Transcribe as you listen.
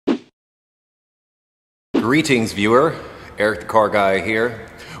Greetings, viewer. EricTheCarGuy here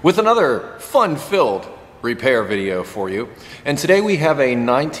with another fun-filled repair video for you. And today we have a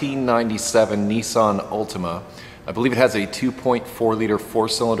 1997 Nissan Altima. I believe it has a 2.4 liter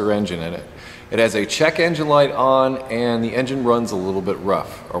 4-cylinder engine in it. It has a check engine light on and the engine runs a little bit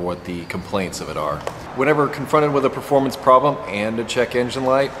rough, or what the complaints of it are. Whenever confronted with a performance problem and a check engine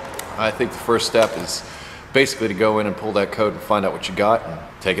light, I think the first step is basically to go in and pull that code and find out what you got and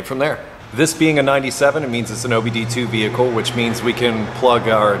take it from there. This being a 97, it means it's an OBD2 vehicle, which means we can plug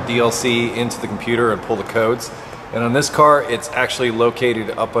our DLC into the computer and pull the codes. And on this car, it's actually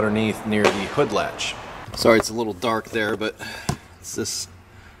located up underneath near the hood latch. Sorry, it's a little dark there, but it's this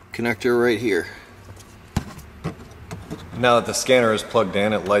connector right here. Now that the scanner is plugged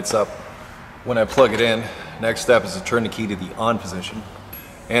in, it lights up when I plug it in. Next step is to turn the key to the on position.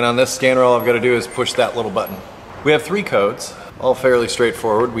 And on this scanner, all I've got to do is push that little button. We have 3 codes, all fairly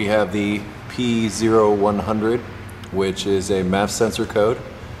straightforward. We have the P0100, which is a MAF sensor code.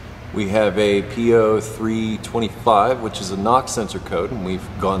 We have a P0325, which is a Knock Sensor code, and we've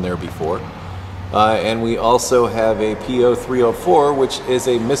gone there before. And we also have a P0304, which is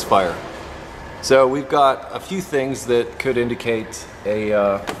a Misfire. So we've got a few things that could indicate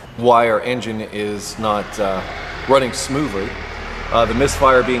why our engine is not running smoothly. The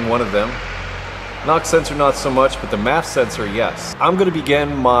Misfire being one of them. Knock sensor not so much, but the MAF sensor, yes. I'm going to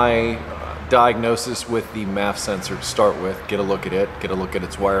begin my diagnosis with the MAF sensor to start with, get a look at it, get a look at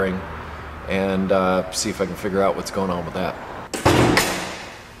its wiring, and see if I can figure out what's going on with that.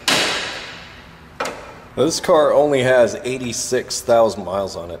 Now, this car only has 86,000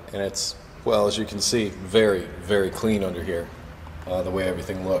 miles on it, and it's, well, as you can see, very, very clean under here, the way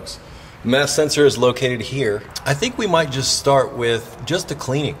everything looks. MAF sensor is located here. I think we might just start with just a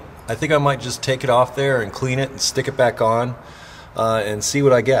cleaning. I think I might just take it off there and clean it and stick it back on and see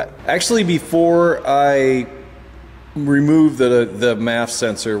what I get. Actually, before I remove the MAF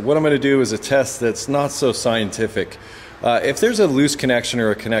sensor, what I'm going to do is a test that's not so scientific. If there's a loose connection or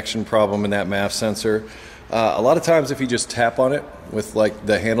a connection problem in that MAF sensor, a lot of times if you just tap on it with like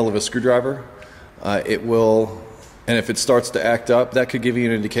the handle of a screwdriver, it will, and if it starts to act up, that could give you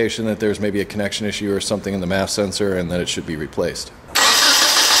an indication that there's maybe a connection issue or something in the MAF sensor and that it should be replaced.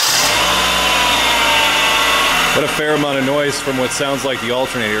 What a fair amount of noise from what sounds like the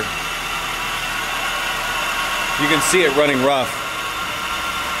alternator. You can see it running rough.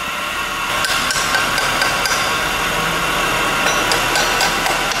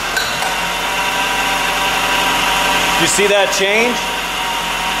 You see that change?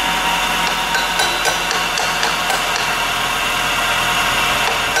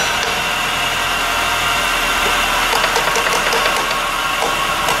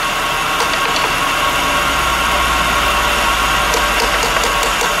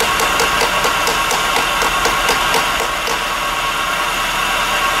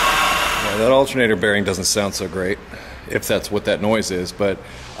 That alternator bearing doesn't sound so great, if that's what that noise is, but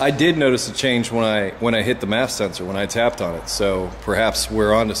I did notice a change when I hit the MAF sensor, when I tapped on it, so perhaps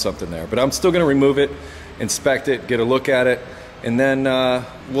we're onto something there. But I'm still going to remove it, inspect it, get a look at it, and then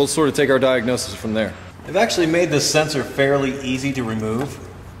we'll sort of take our diagnosis from there. They've actually made this sensor fairly easy to remove.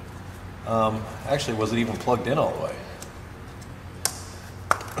 Actually, wasn't even plugged in all the way.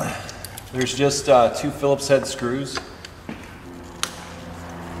 There's just 2 Phillips head screws.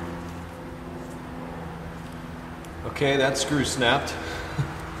 Okay, that screw snapped.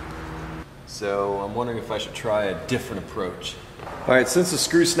 So I'm wondering if I should try a different approach. Alright, since the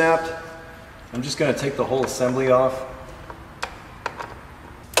screw snapped, I'm just going to take the whole assembly off.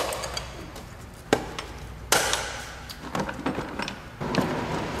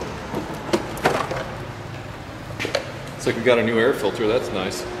 Looks like we got a new air filter, that's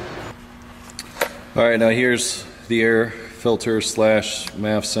nice. Alright, now here's the air filter /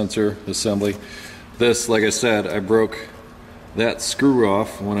 MAF sensor assembly. This, like I said, I broke that screw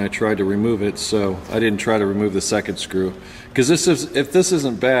off when I tried to remove it, so I didn't try to remove the second screw. Because if this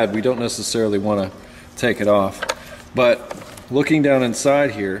isn't bad, we don't necessarily want to take it off. But looking down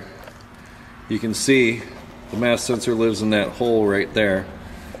inside here, you can see the MAF sensor lives in that hole right there.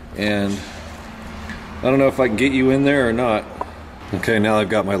 And I don't know if I can get you in there or not. Okay, now I've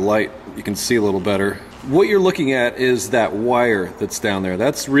got my light, you can see a little better. What you're looking at is that wire that's down there.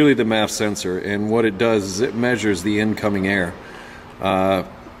 That's really the MAF sensor, and what it does is it measures the incoming air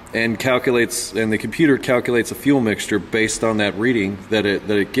and the computer calculates a fuel mixture based on that reading that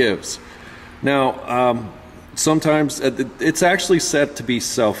it gives. Now, sometimes it's actually set to be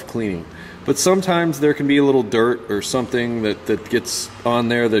self-cleaning, but sometimes there can be a little dirt or something that gets on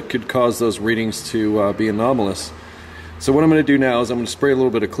there that could cause those readings to be anomalous. So what I'm going to do now is I'm going to spray a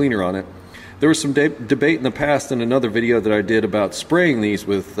little bit of cleaner on it. There was some debate in the past in another video that I did about spraying these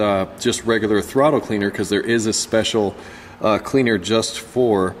with just regular throttle cleaner, because there is a special cleaner just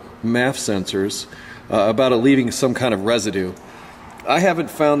for MAF sensors, about it leaving some kind of residue. I haven't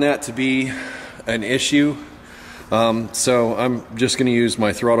found that to be an issue, so I'm just going to use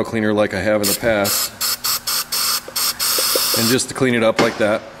my throttle cleaner like I have in the past, and just to clean it up like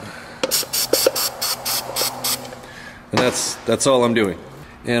that. And that's all I'm doing.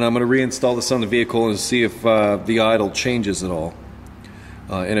 And I'm going to reinstall this on the vehicle and see if the idle changes at all.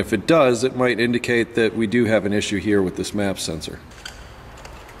 And if it does, it might indicate that we do have an issue here with this MAF sensor.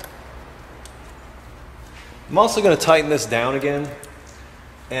 I'm also going to tighten this down again.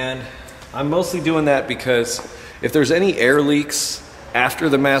 And I'm mostly doing that because if there's any air leaks after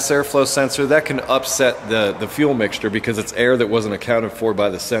the mass airflow sensor, that can upset the fuel mixture, because it's air that wasn't accounted for by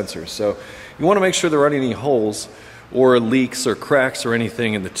the sensor. So you want to make sure there aren't any holes or leaks or cracks or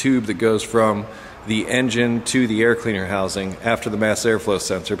anything in the tube that goes from the engine to the air cleaner housing after the mass airflow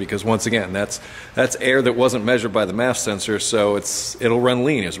sensor, because once again, that's air that wasn't measured by the MAF sensor, so it'll run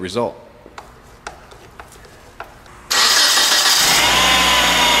lean as a result.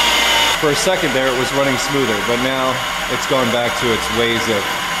 For a second there it was running smoother, but now it's gone back to its ways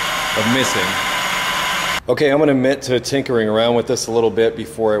of missing. Okay, I'm going to admit to tinkering around with this a little bit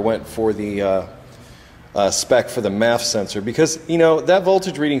before I went for the spec for the MAF sensor, because, you know, that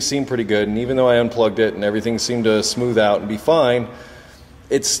voltage reading seemed pretty good, and even though I unplugged it and everything seemed to smooth out and be fine,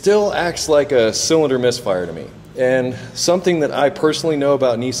 it still acts like a cylinder misfire to me. And something that I personally know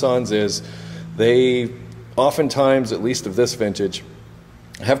about Nissans is they oftentimes, at least of this vintage,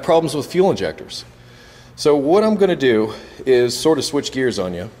 have problems with fuel injectors. So what I'm going to do is sort of switch gears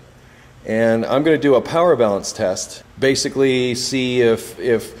on you, and I'm going to do a power balance test, basically see if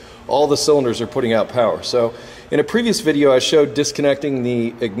all the cylinders are putting out power. So in a previous video I showed disconnecting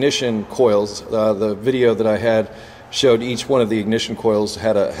the ignition coils. The video that I had showed each one of the ignition coils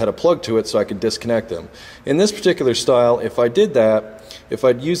had a plug to it so I could disconnect them. In this particular style, if I did that, if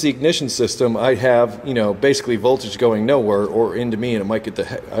I'd use the ignition system, I'd have, you know, basically voltage going nowhere or into me, and I might get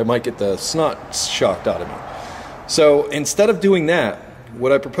the snot shocked out of me. So instead of doing that,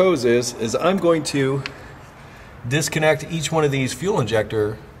 what I propose is I'm going to disconnect each one of these fuel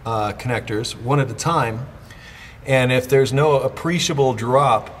injector connectors one at a time, and if there's no appreciable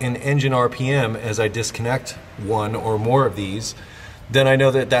drop in engine RPM as I disconnect one or more of these, then I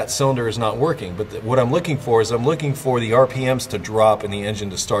know that cylinder is not working. But what I'm looking for is I'm looking for the RPMs to drop and the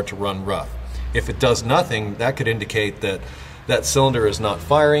engine to start to run rough. If it does nothing, that could indicate that cylinder is not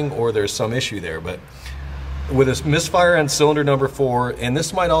firing or there's some issue there. But with this misfire on cylinder number 4, and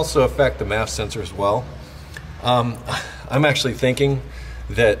this might also affect the MAF sensor as well, I'm actually thinking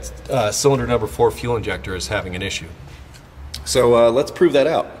that cylinder number 4 fuel injector is having an issue. So let's prove that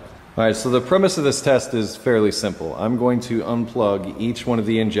out. Alright, so the premise of this test is fairly simple. I'm going to unplug each one of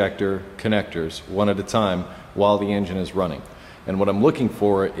the injector connectors one at a time while the engine is running. And what I'm looking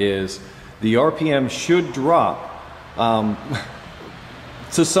for is the RPM should drop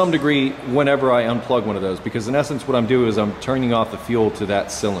to some degree whenever I unplug one of those, because in essence what I'm doing is I'm turning off the fuel to that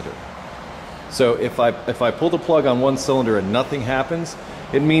cylinder. So if I pull the plug on one cylinder and nothing happens,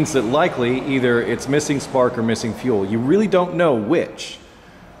 it means that likely either it's missing spark or missing fuel. You really don't know which,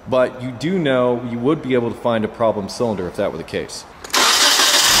 but you do know you would be able to find a problem cylinder if that were the case.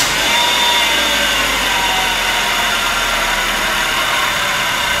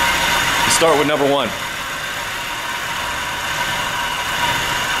 You start with number 1.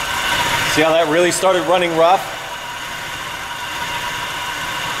 See how that really started running rough?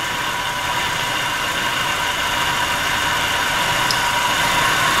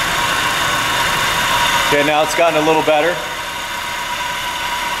 Okay, now it's gotten a little better.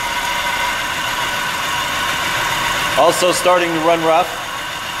 Also starting to run rough.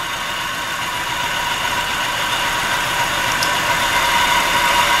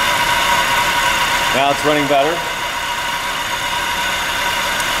 Now it's running better.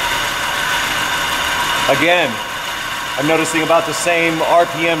 Again, I'm noticing about the same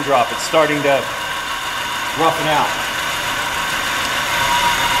RPM drop. It's starting to roughen out.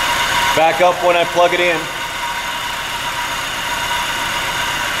 Back up when I plug it in.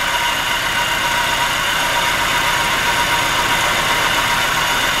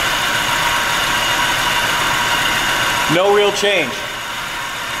 No real change.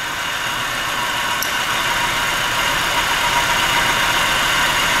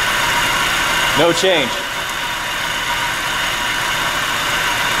 No change.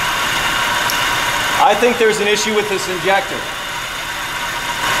 I think there's an issue with this injector.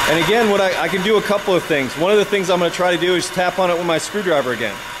 And again, I can do a couple of things. One of the things I'm going to try to do is tap on it with my screwdriver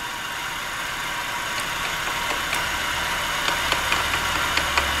again.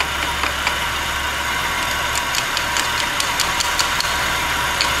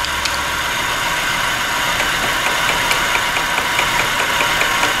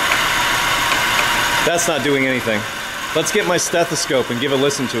 That's not doing anything. Let's get my stethoscope and give a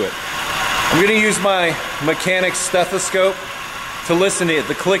listen to it. I'm going to use my mechanic's stethoscope to listen to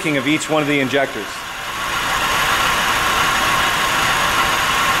the clicking of each one of the injectors.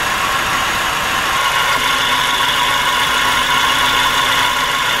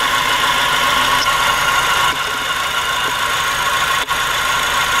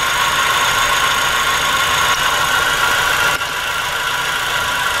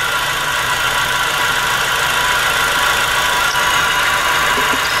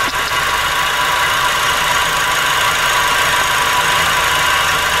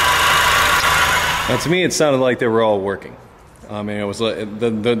 Now, to me, it sounded like they were all working. I mean, it was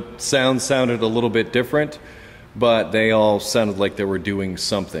the sound sounded a little bit different, but they all sounded like they were doing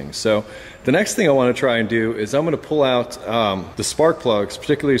something. So the next thing I want to try and do is I'm going to pull out the spark plugs,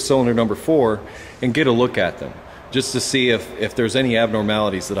 particularly cylinder number 4, and get a look at them, just to see if there's any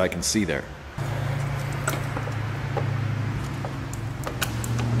abnormalities that I can see there.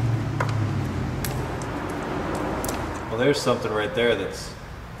 Well, there's something right there that's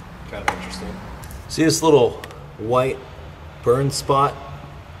kind of interesting. See this little white burn spot?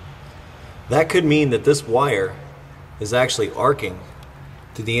 That could mean that this wire is actually arcing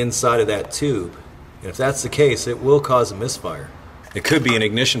to the inside of that tube. And if that's the case, it will cause a misfire. It could be an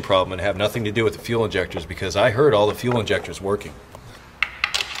ignition problem and have nothing to do with the fuel injectors, because I heard all the fuel injectors working.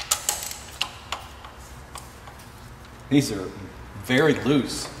 These are very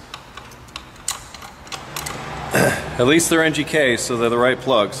loose. At least they're NGK, so they're the right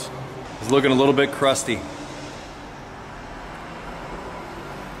plugs. It's looking a little bit crusty.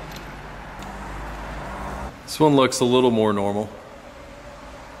 This one looks a little more normal.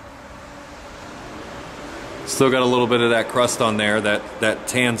 Still got a little bit of that crust on there, that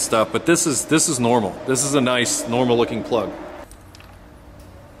tan stuff, but this is normal. This is a nice, normal looking plug.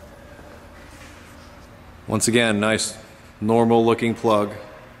 Once again, nice, normal looking plug.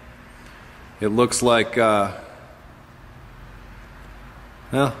 It looks like, well,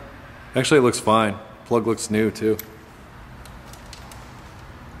 actually it looks fine. Plug looks new too.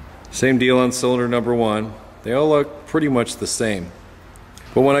 Same deal on cylinder number 1. They all look pretty much the same.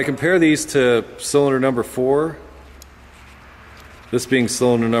 But when I compare these to cylinder number 4, this being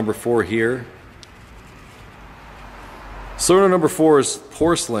cylinder number 4 here, cylinder number 4's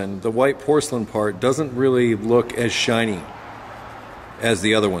porcelain, the white porcelain part, doesn't really look as shiny as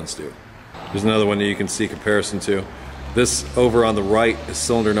the other ones do. There's another one that you can see comparison to. This over on the right is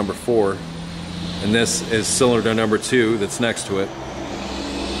cylinder number 4, and this is cylinder number 2 that's next to it.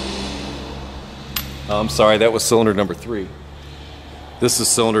 I'm sorry, that was cylinder number 3. This is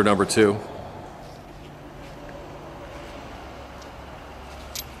cylinder number 2. You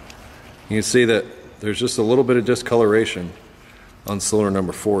can see that there's just a little bit of discoloration on cylinder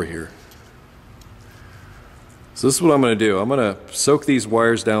number 4 here. So this is what I'm going to do. I'm going to soak these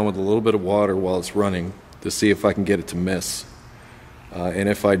wires down with a little bit of water while it's running to see if I can get it to miss. And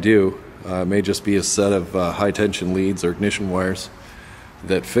if I do, it may just be a set of high tension leads or ignition wires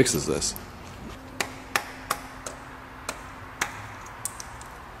that fixes this.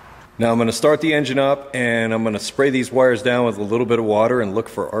 Now I'm going to start the engine up, and I'm going to spray these wires down with a little bit of water and look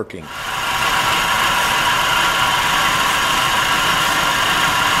for arcing.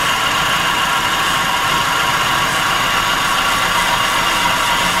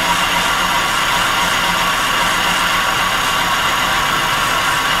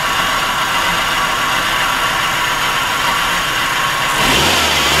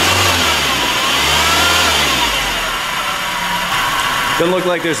 Doesn't look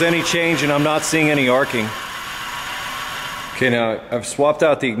like there's any change, and I'm not seeing any arcing. Okay, now I've swapped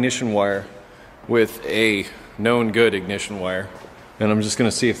out the ignition wire with a known good ignition wire, and I'm just going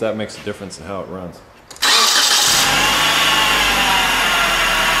to see if that makes a difference in how it runs.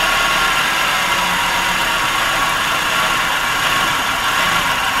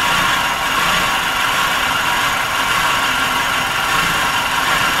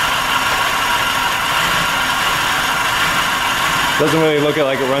 Doesn't really look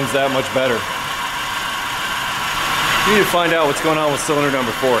like it runs that much better. We need to find out what's going on with cylinder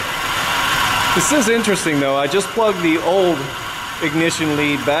number 4. This is interesting though. I just plugged the old ignition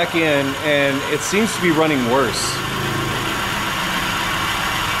lead back in, and it seems to be running worse.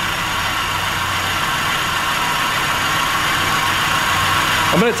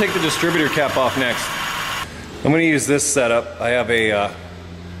 I'm going to take the distributor cap off next. I'm going to use this setup. I have a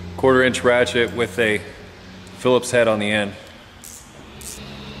 1/4 inch ratchet with a Phillips head on the end.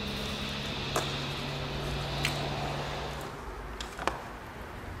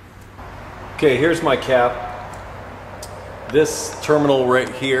 Okay, here's my cap. This terminal right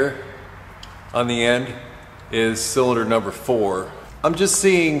here on the end is cylinder number 4. I'm just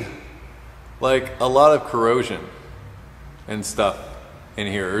seeing like a lot of corrosion and stuff in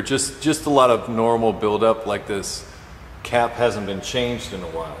here, or just a lot of normal buildup, like this cap hasn't been changed in a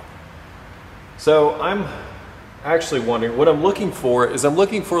while. So I'm actually wondering, what I'm looking for is I'm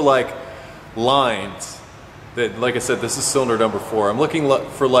looking for like lines that, like I said, this is cylinder number 4. I'm looking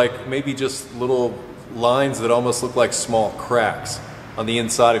for like maybe just little lines that almost look like small cracks on the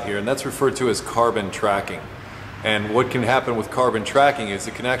inside of here, and that's referred to as carbon tracking. And what can happen with carbon tracking is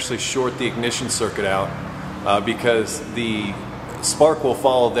it can actually short the ignition circuit out because the spark will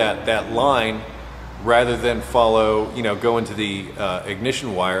follow that line rather than follow, you know, go into the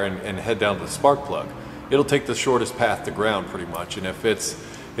ignition wire and head down to the spark plug. It'll take the shortest path to ground pretty much, and if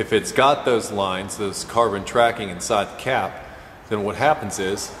it's got those lines, those carbon tracking inside the cap, then what happens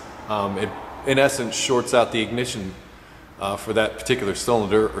is it in essence shorts out the ignition for that particular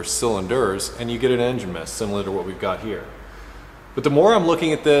cylinder or cylinders, and you get an engine mess similar to what we've got here. But the more I'm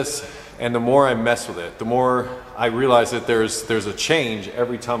looking at this and the more I mess with it, the more I realize that there's a change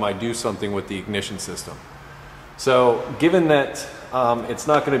every time I do something with the ignition system. So given that it's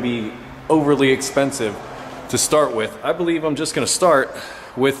not going to be overly expensive to start with, I believe I'm just going to start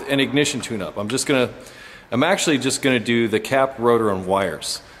with an ignition tune-up. I'm actually just going to do the cap, rotor, and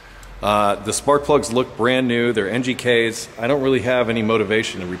wires. The spark plugs look brand new, they're NGKs. I don't really have any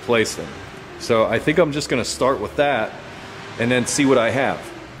motivation to replace them. So I think I'm just going to start with that and then see what I have.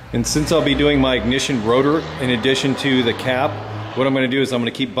 And since I'll be doing my ignition rotor in addition to the cap, what I'm going to do is I'm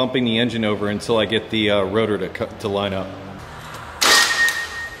going to keep bumping the engine over until I get the rotor to line up.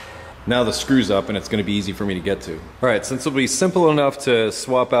 Now the screw's up and it's going to be easy for me to get to. Alright, since it'll be simple enough to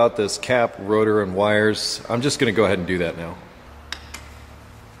swap out this cap, rotor, and wires, I'm just going to go ahead and do that now.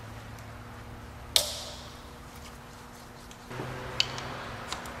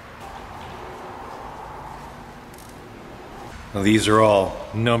 Now these are all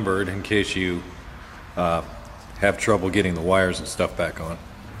numbered in case you have trouble getting the wires and stuff back on.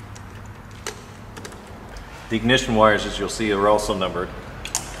 The ignition wires, as you'll see, are also numbered.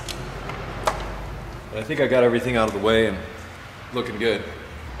 But I think I got everything out of the way and looking good.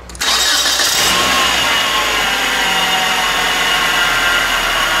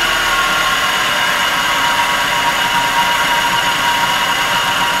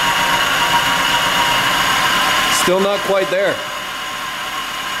 Still not quite there.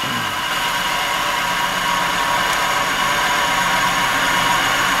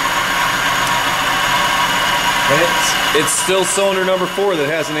 And it's still cylinder number 4 that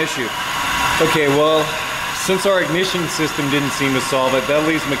has an issue. Okay, well, since our ignition system didn't seem to solve it, that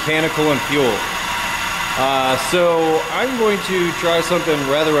leaves mechanical and fuel. So I'm going to try something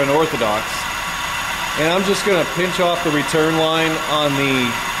rather unorthodox, and I'm just going to pinch off the return line on the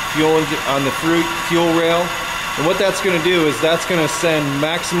fuel rail. And what that's going to do is that's going to send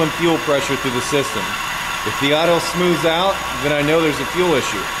maximum fuel pressure through the system. If the idle smooths out, then I know there's a fuel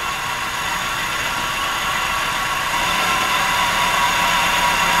issue.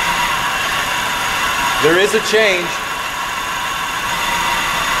 There is a change.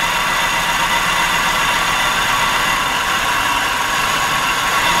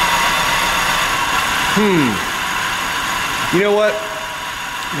 You know what?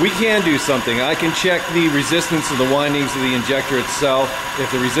 We can do something. I can check the resistance of the windings of the injector itself.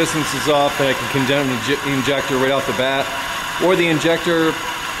 If the resistance is off, then I can condemn the injector right off the bat. Or the injector,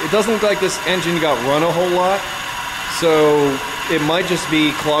 it doesn't look like this engine got run a whole lot, so it might just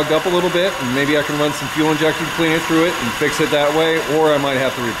be clogged up a little bit, and maybe I can run some fuel injector cleaner through it and fix it that way, or I might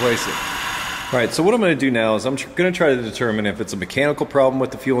have to replace it. Alright, so what I'm going to do now is I'm going to try to determine if it's a mechanical problem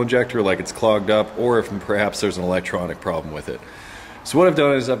with the fuel injector, like it's clogged up, or if perhaps there's an electronic problem with it. So what I've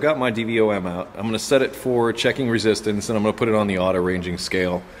done is I've got my DVOM out. I'm going to set it for checking resistance, and I'm going to put it on the auto ranging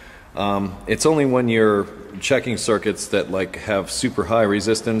scale. It's only when you're checking circuits that like have super high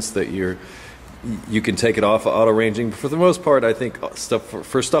resistance that you can take it off of auto ranging. But for the most part, I think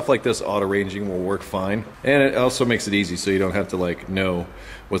for stuff like this, auto ranging will work fine, and it also makes it easy so you don't have to like know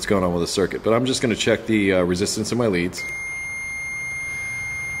what's going on with the circuit. But I'm just going to check the resistance in my leads,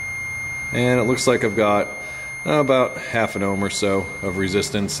 and it looks like I've got about half an ohm or so of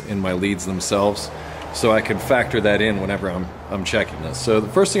resistance in my leads themselves, so I can factor that in whenever I'm checking this. So the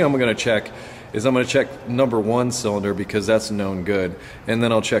first thing I'm going to check is I'm going to check number 1 cylinder, because that's known good, and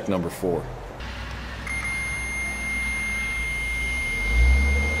then I'll check number 4.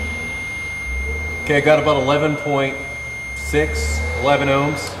 Okay, I got about 11.6, 11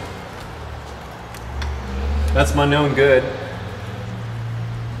 ohms. That's my known good.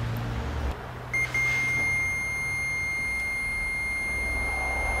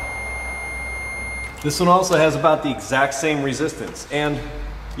 This one also has about the exact same resistance, and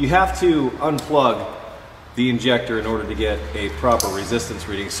you have to unplug the injector in order to get a proper resistance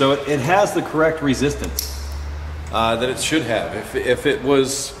reading. So it has the correct resistance that it should have. If it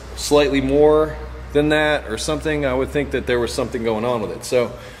was slightly more than that or something, I would think that there was something going on with it.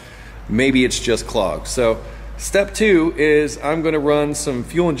 So maybe it's just clogged. So step 2 is I'm going to run some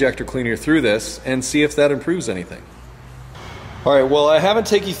fuel injector cleaner through this and see if that improves anything. All right, well, I haven't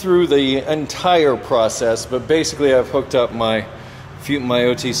taken you through the entire process, but basically I've hooked up my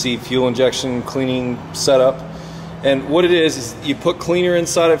OTC fuel injection cleaning setup. And what it is you put cleaner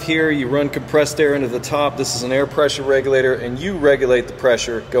inside of here, you run compressed air into the top. This is an air pressure regulator, and you regulate the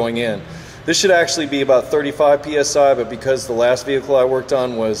pressure going in. This should actually be about 35 psi, but because the last vehicle I worked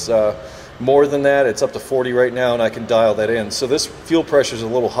on was more than that, it's up to 40 right now, and I can dial that in. So this fuel pressure is a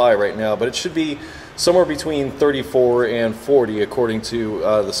little high right now, but it should be somewhere between 34 and 40 according to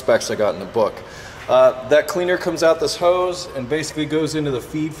the specs I got in the book. That cleaner comes out this hose and basically goes into the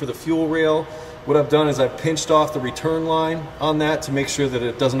feed for the fuel rail. What I've done is I've pinched off the return line on that to make sure that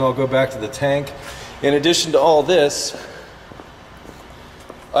it doesn't all go back to the tank. In addition to all this,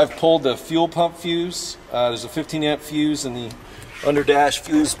 I've pulled the fuel pump fuse. There's a 15 amp fuse in the under dash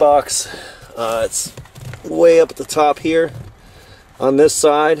fuse box. It's way up at the top here on this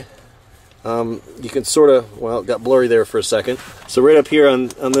side. You can sort of, well, it got blurry there for a second. So right up here on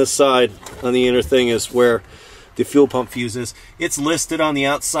this side, on the inner thing, is where the fuel pump fuse is. It's listed on the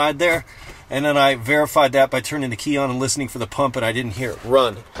outside there, and then I verified that by turning the key on and listening for the pump, and I didn't hear it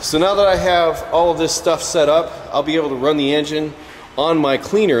run. So now that I have all of this stuff set up, I'll be able to run the engine on my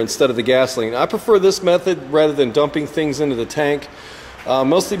cleaner instead of the gasoline. I prefer this method rather than dumping things into the tank.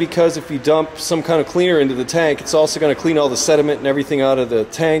 Mostly because if you dump some kind of cleaner into the tank, it's also going to clean all the sediment and everything out of the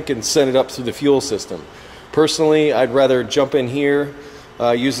tank and send it up through the fuel system. Personally, I'd rather jump in here,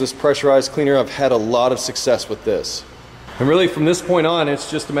 use this pressurized cleaner. I've had a lot of success with this. And really from this point on, it's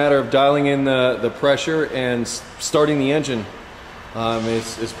just a matter of dialing in the pressure and starting the engine.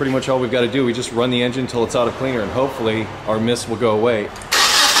 It's pretty much all we've got to do. We just run the engine until it's out of cleaner, and hopefully our mist will go away.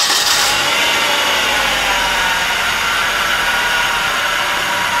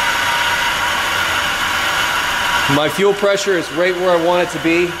 My fuel pressure is right where I want it to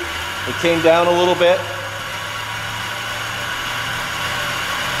be. It came down a little bit.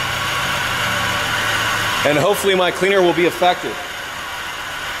 And hopefully my cleaner will be effective.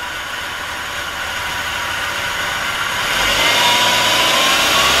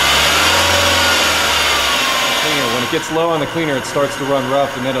 When it gets low on the cleaner, it starts to run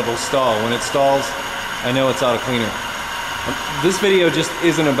rough, and then it'll stall. When it stalls, I know it's out of cleaner. This video just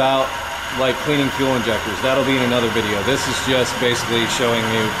isn't about like cleaning fuel injectors. That'll be in another video. This is just basically showing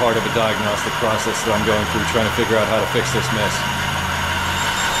you part of a diagnostic process that I'm going through, trying to figure out how to fix this mess.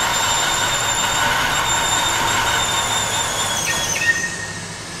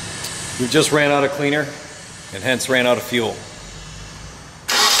 We just ran out of cleaner and hence ran out of fuel.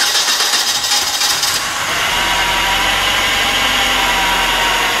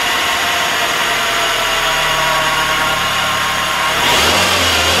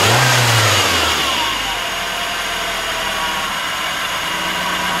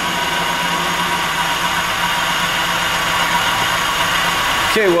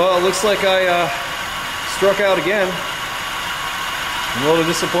 Okay, well, it looks like I struck out again. I'm a little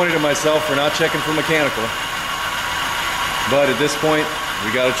disappointed in myself for not checking for mechanical. But at this point,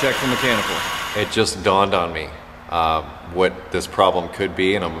 we got to check for mechanical. It just dawned on me what this problem could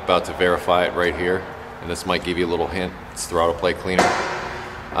be, and I'm about to verify it right here. And this might give you a little hint. It's throttle plate cleaner.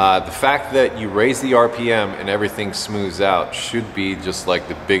 The fact that you raise the RPM and everything smooths out should be just like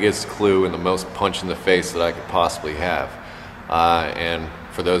the biggest clue and the most punch in the face that I could possibly have. And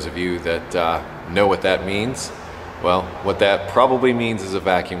for those of you that know what that means, well, what that probably means is a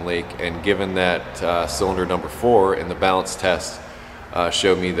vacuum leak, and given that cylinder number 4 in the balance test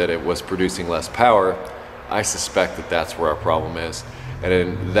showed me that it was producing less power, I suspect that that's where our problem is.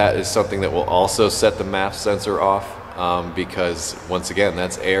 And that is something that will also set the MAF sensor off, because once again,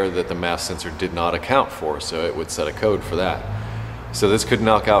 that's air that the MAF sensor did not account for, so it would set a code for that. So this could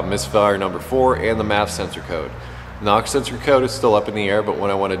knock out misfire number 4 and the MAF sensor code. Knock sensor code is still up in the air, but what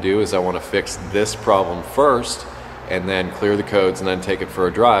I want to do is I want to fix this problem first and then clear the codes and then take it for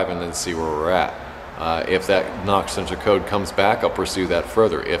a drive and then see where we're at. If that knock sensor code comes back, I'll pursue that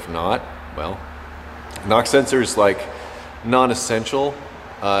further. If not, well, knock sensor is like non-essential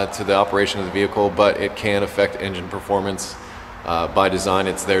to the operation of the vehicle, but it can affect engine performance. By design,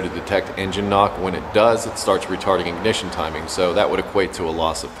 it's there to detect engine knock. When it does, it starts retarding ignition timing, so that would equate to a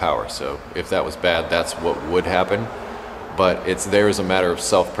loss of power. So if that was bad, that's what would happen, but it's there as a matter of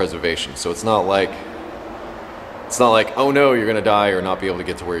self-preservation. So it's not like It's not like, oh no, you're gonna die or not be able to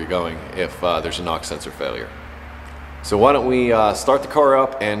get to where you're going if there's a knock sensor failure. So why don't we start the car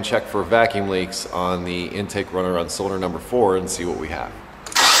up and check for vacuum leaks on the intake runner on cylinder number 4 and see what we have.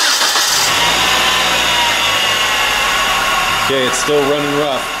 Okay, it's still running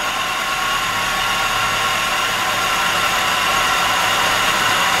rough.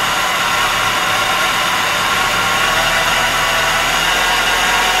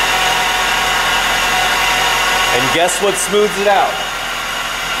 And guess what smooths it out?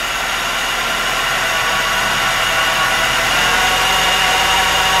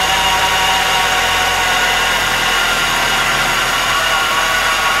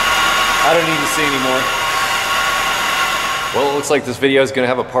 I don't need to see anymore. Well, it looks like this video is going to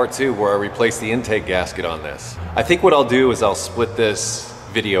have a part 2 where I replace the intake gasket on this. I think what I'll do is I'll split this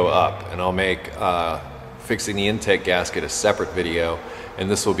video up and I'll make fixing the intake gasket a separate video, and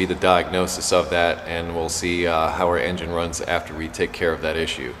this will be the diagnosis of that, and we'll see how our engine runs after we take care of that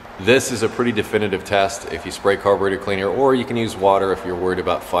issue. This is a pretty definitive test. If you spray carburetor cleaner, or you can use water if you're worried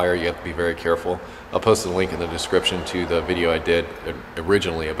about fire, you have to be very careful. I'll post a link in the description to the video I did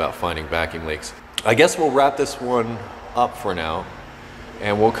originally about finding vacuum leaks. I guess we'll wrap this one up for now,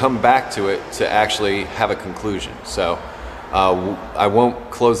 and we'll come back to it to actually have a conclusion. So I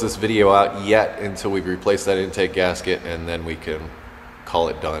won't close this video out yet until we've replaced that intake gasket, and then we can call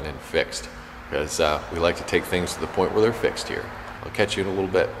it done and fixed, because we like to take things to the point where they're fixed here. I'll catch you in a little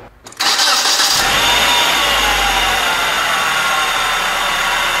bit.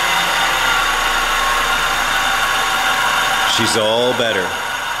 She's all better.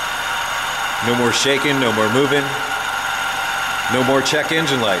 No more shaking, no more moving, no more check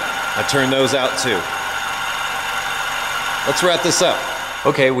engine light. I turned those out too. Let's wrap this up.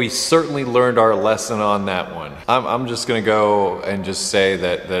 Okay, we certainly learned our lesson on that one. I'm just gonna go and just say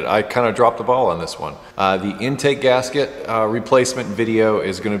that I kind of dropped the ball on this one. The intake gasket replacement video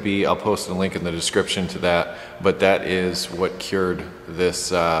is gonna be, I'll post a link in the description to that, but that is what cured this,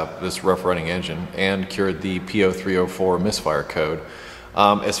 this rough running engine and cured the P0304 Misfire code.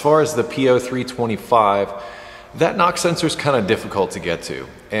 As far as the P0325, that knock sensor is kind of difficult to get to,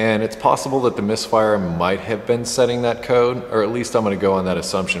 and it's possible that the Misfire might have been setting that code, or at least I'm going to go on that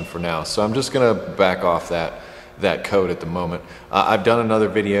assumption for now. So I'm just going to back off that code at the moment. I've done another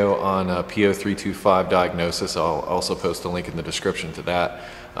video on P0325 Diagnosis. I'll also post a link in the description to that,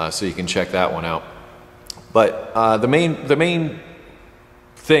 so you can check that one out. But the main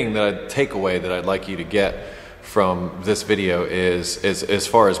thing takeaway that I'd like you to get from this video is as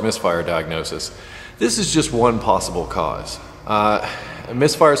far as misfire diagnosis. This is just one possible cause.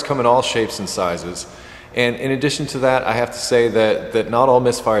 Misfires come in all shapes and sizes, and in addition to that, I have to say that not all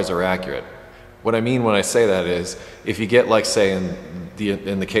misfires are accurate. What I mean when I say that is, if you get, like, say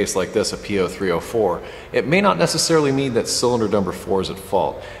in the case like this, a P0304, it may not necessarily mean that cylinder number 4 is at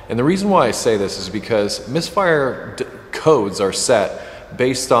fault. And the reason why I say this is because misfire codes are set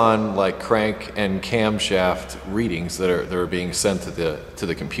based on, like, crank and camshaft readings that are being sent to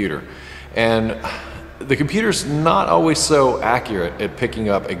the computer. And the computer's not always so accurate at picking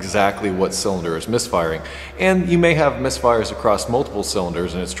up exactly what cylinder is misfiring. And you may have misfires across multiple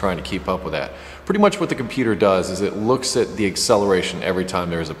cylinders and it's trying to keep up with that. Pretty much what the computer does is it looks at the acceleration every time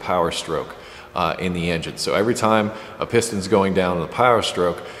there is a power stroke in the engine. So every time a piston's going down in the power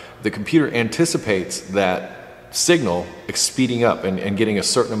stroke, the computer anticipates that signal speeding up and getting a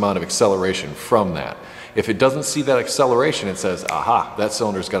certain amount of acceleration from that. If it doesn't see that acceleration, it says, aha, that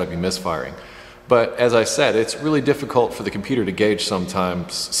cylinder's got to be misfiring. But as I said, it's really difficult for the computer to gauge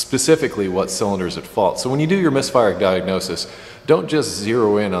sometimes specifically what cylinder is at fault. So when you do your misfire diagnosis, don't just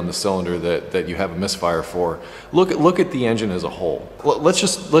zero in on the cylinder that you have a misfire for. Look at the engine as a whole. Let's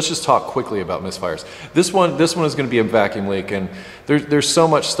just talk quickly about misfires. This one is going to be a vacuum leak, and there's so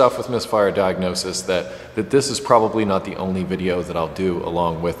much stuff with misfire diagnosis that this is probably not the only video that I'll do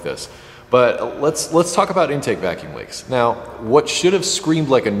along with this. But let's talk about intake vacuum leaks. Now, what should have screamed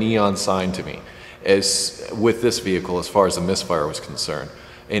like a neon sign to me is with this vehicle, as far as the misfire was concerned,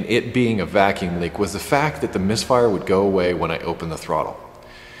 and it being a vacuum leak, was the fact that the misfire would go away when I open the throttle.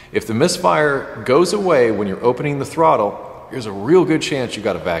 If the misfire goes away when you're opening the throttle, there's a real good chance you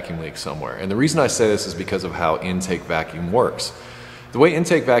got a vacuum leak somewhere. And the reason I say this is because of how intake vacuum works. The way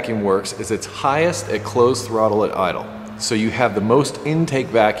intake vacuum works is it's highest at closed throttle at idle. So you have the most intake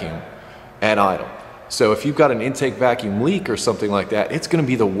vacuum at idle. So if you've got an intake vacuum leak or something like that, it's going to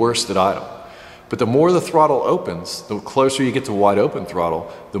be the worst at idle. But the more the throttle opens, the closer you get to wide open throttle,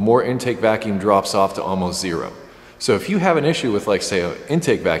 the more intake vacuum drops off to almost zero. So if you have an issue with, like, say, an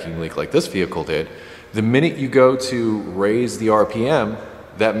intake vacuum leak like this vehicle did, the minute you go to raise the RPM,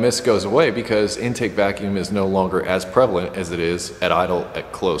 that mist goes away because intake vacuum is no longer as prevalent as it is at idle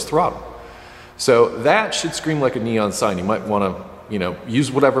at closed throttle. So that should scream like a neon sign. You might want to, you know,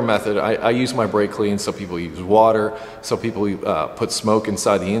 use whatever method. I use my brake clean. Some people use water. Some people put smoke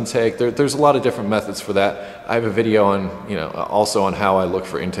inside the intake. There's a lot of different methods for that. I have a video on, you know, also on how I look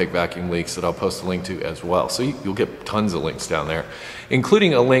for intake vacuum leaks that I'll post a link to as well. So you'll get tons of links down there,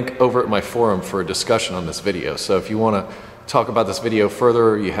 including a link over at my forum for a discussion on this video. So if you want to talk about this video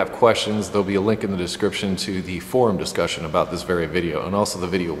further, or you have questions, there'll be a link in the description to the forum discussion about this very video, and also the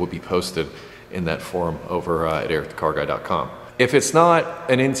video will be posted in that forum over at EricTheCarGuy.com. If it's not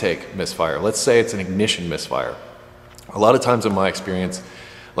an intake misfire, let's say it's an ignition misfire. A lot of times in my experience,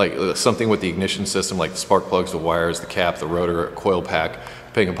 like something with the ignition system, like the spark plugs, the wires, the cap, the rotor, coil pack,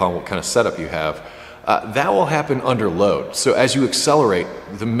 depending upon what kind of setup you have, that will happen under load. So as you accelerate,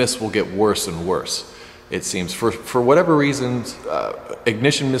 the mist will get worse and worse. It seems for whatever reasons,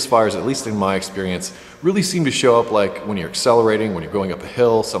 ignition misfires, at least in my experience, really seem to show up like when you're accelerating, when you're going up a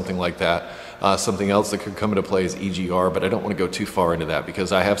hill, something like that. Something else that could come into play is EGR, but I don't want to go too far into that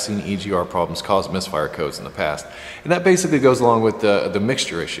because I have seen EGR problems cause misfire codes in the past. And that basically goes along with the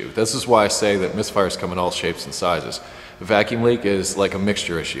mixture issue. This is why I say that misfires come in all shapes and sizes. A vacuum leak is like a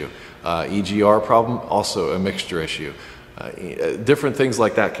mixture issue. EGR problem, also a mixture issue. Different things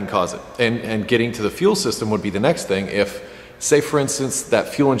like that can cause it. And getting to the fuel system would be the next thing. If, say for instance, that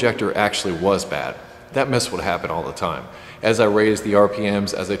fuel injector actually was bad, that mist would happen all the time. As I raised the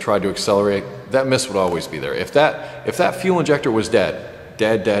RPMs, as I tried to accelerate, that mist would always be there. If that fuel injector was dead,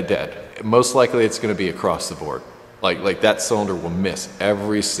 most likely it's going to be across the board. Like that cylinder will miss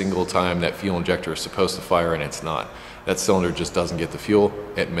every single time that fuel injector is supposed to fire and it's not. That cylinder just doesn't get the fuel,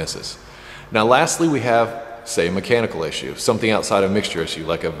 it misses. Now lastly, we have, say, a mechanical issue, something outside of a mixture issue,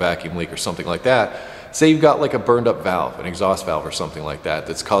 like a vacuum leak or something like that. Say you've got like a burned up valve, an exhaust valve or something like that,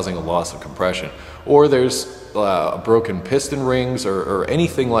 that's causing a loss of compression. Or there's broken piston rings or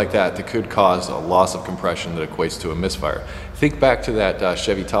anything like that that could cause a loss of compression that equates to a misfire. Think back to that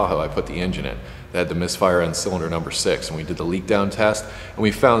Chevy Tahoe I put the engine in. That had the misfire on cylinder number 6, and we did the leak down test, and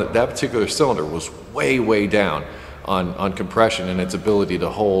we found that that particular cylinder was way down on compression and its ability to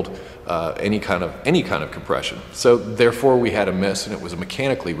hold any kind of compression. So therefore we had a miss, and it was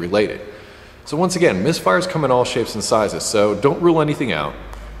mechanically related. So once again, misfires come in all shapes and sizes, so don't rule anything out.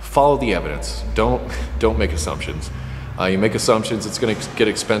 Follow the evidence. Don't make assumptions. You make assumptions, it's going to get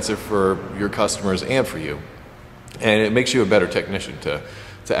expensive for your customers and for you. And it makes you a better technician to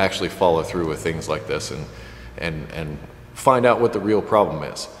actually follow through with things like this and find out what the real problem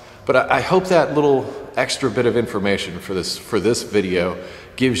is. But I hope that little extra bit of information for this video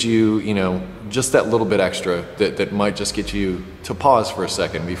gives you, you know, just that little bit extra that might just get you to pause for a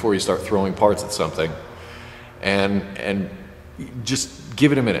second before you start throwing parts at something, and just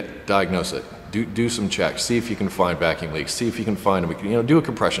give it a minute, diagnose it, do some checks, see if you can find vacuum leaks, see if you can find them, you know, do a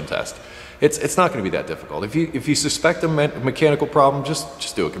compression test. It's not going to be that difficult. If you suspect a mechanical problem,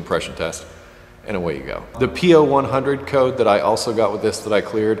 just do a compression test, and away you go. The P0100 code that I also got with this that I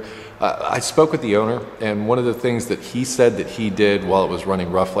cleared, I spoke with the owner, and one of the things that he said that he did while it was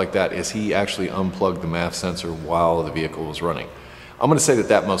running rough like that is he actually unplugged the MAF sensor while the vehicle was running. I'm going to say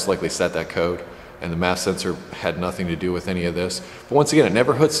that most likely set that code, and the MAF sensor had nothing to do with any of this. But once again, it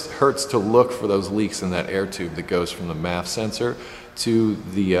never hurts to look for those leaks in that air tube that goes from the MAF sensor to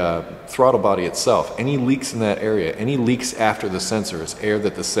the throttle body itself. Any leaks in that area, any leaks after the sensor is air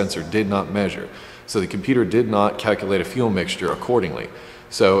that the sensor did not measure. So the computer did not calculate a fuel mixture accordingly.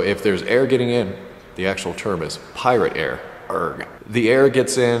 So if there's air getting in, the actual term is pirate air. The air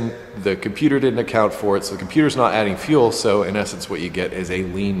gets in, the computer didn't account for it, so the computer's not adding fuel, so in essence what you get is a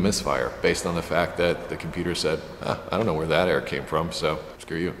lean misfire based on the fact that the computer said, I don't know where that air came from, so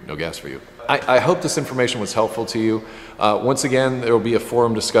screw you, no gas for you. I hope this information was helpful to you. Once again, there will be a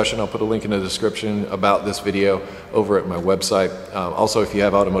forum discussion. I'll put a link in the description about this video over at my website. Also, if you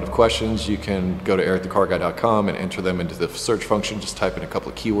have automotive questions, you can go to EricTheCarGuy.com and enter them into the search function. Just type in a couple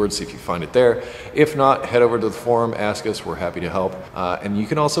of keywords, see if you find it there. If not, head over to the forum, ask us. We're happy to help. And you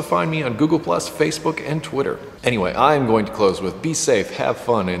can also find me on Google+, Facebook, and Twitter. Anyway, I'm going to close with be safe, have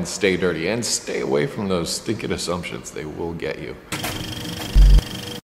fun, and stay dirty. And stay away from those stinking assumptions. They will get you.